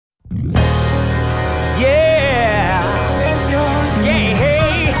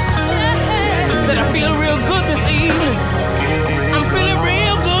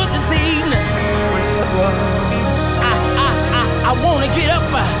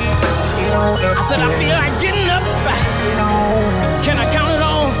Said I feel like getting up. Can I count it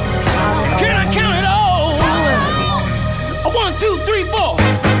all? Can I count it all? 1, 2, 3, 4.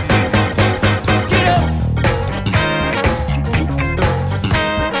 Get up.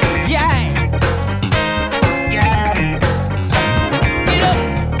 Yeah. Get up.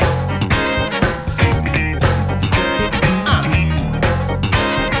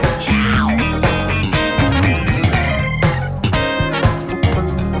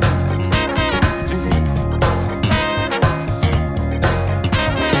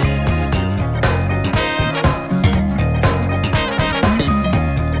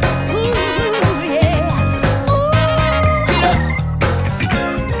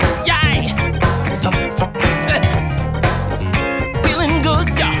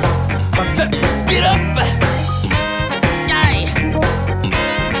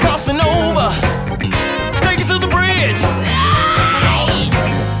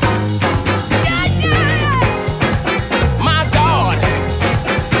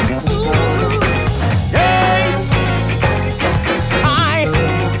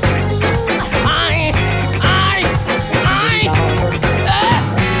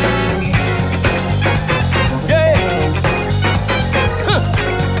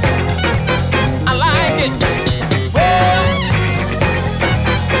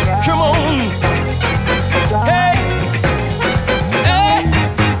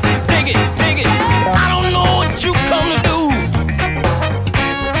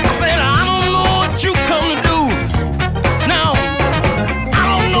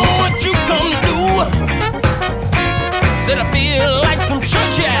 Said I feel like some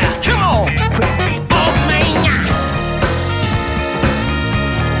church, yeah. Come on. Oh, man.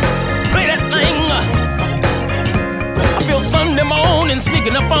 Play that thing. I feel Sunday morning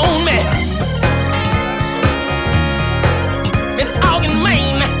sneaking up on me. It's out in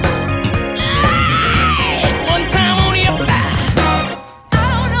Maine. One time on the up. I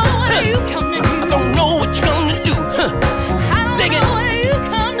don't know what you come to do. I don't know what you're gonna do. Dig it. What you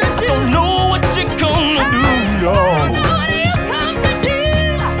come to do. I don't know what you're gonna do, y'all.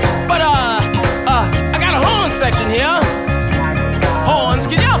 Section here. Horns,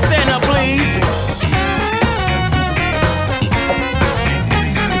 can y'all stand up, please?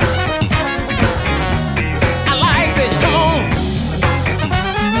 I like it, come on.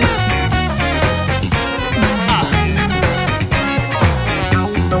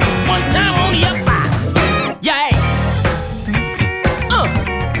 One time on the up, yeah.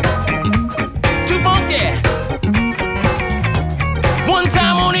 Too funky. One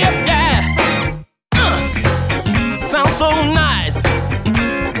time on the up, yeah. Sounds so nice.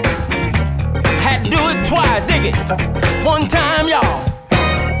 Had to do it twice, dig it. One time, y'all.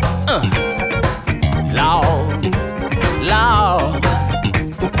 Lord, Lord.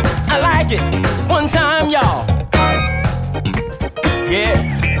 I like it. One time, y'all. Yeah.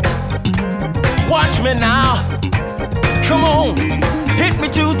 Watch me now. Come on. Hit me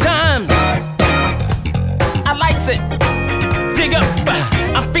 2 times. I likes it. Dig up.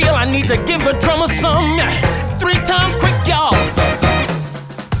 I feel I need to give the drummer some. 3 times quick, y'all.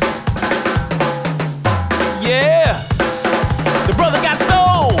 Yeah. The brother got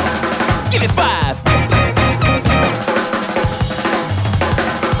soul. Give it 5.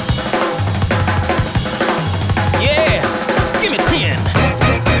 Yeah. Give me 10.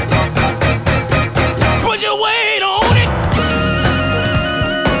 Put your weight on it.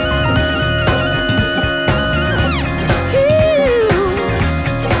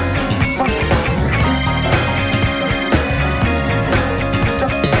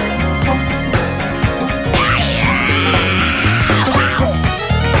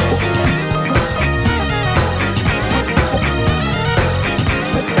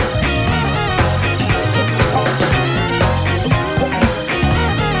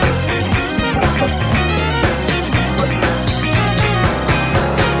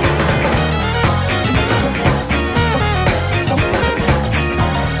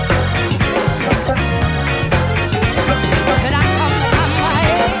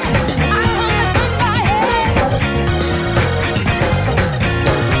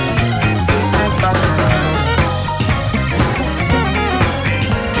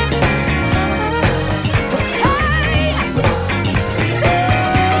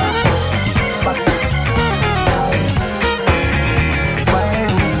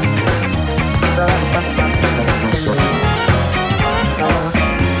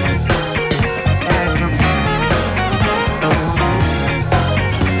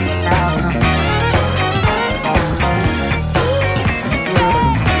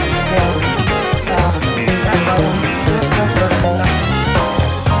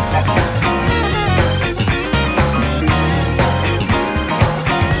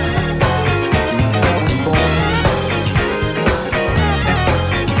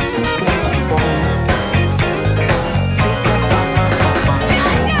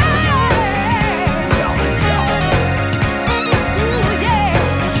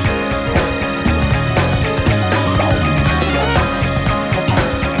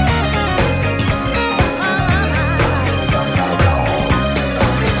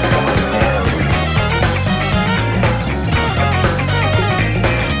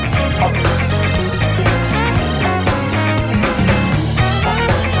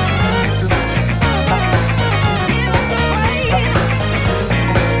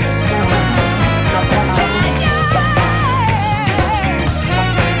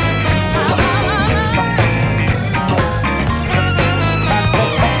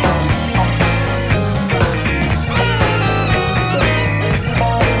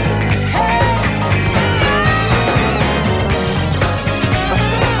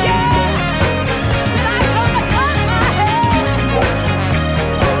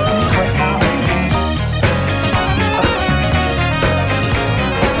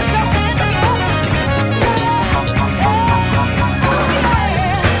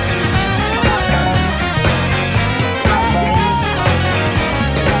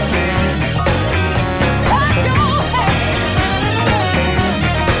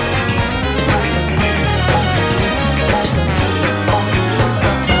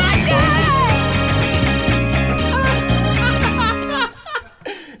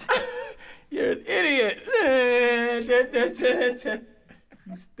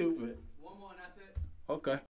 You stupid. One more and that's it. Okay.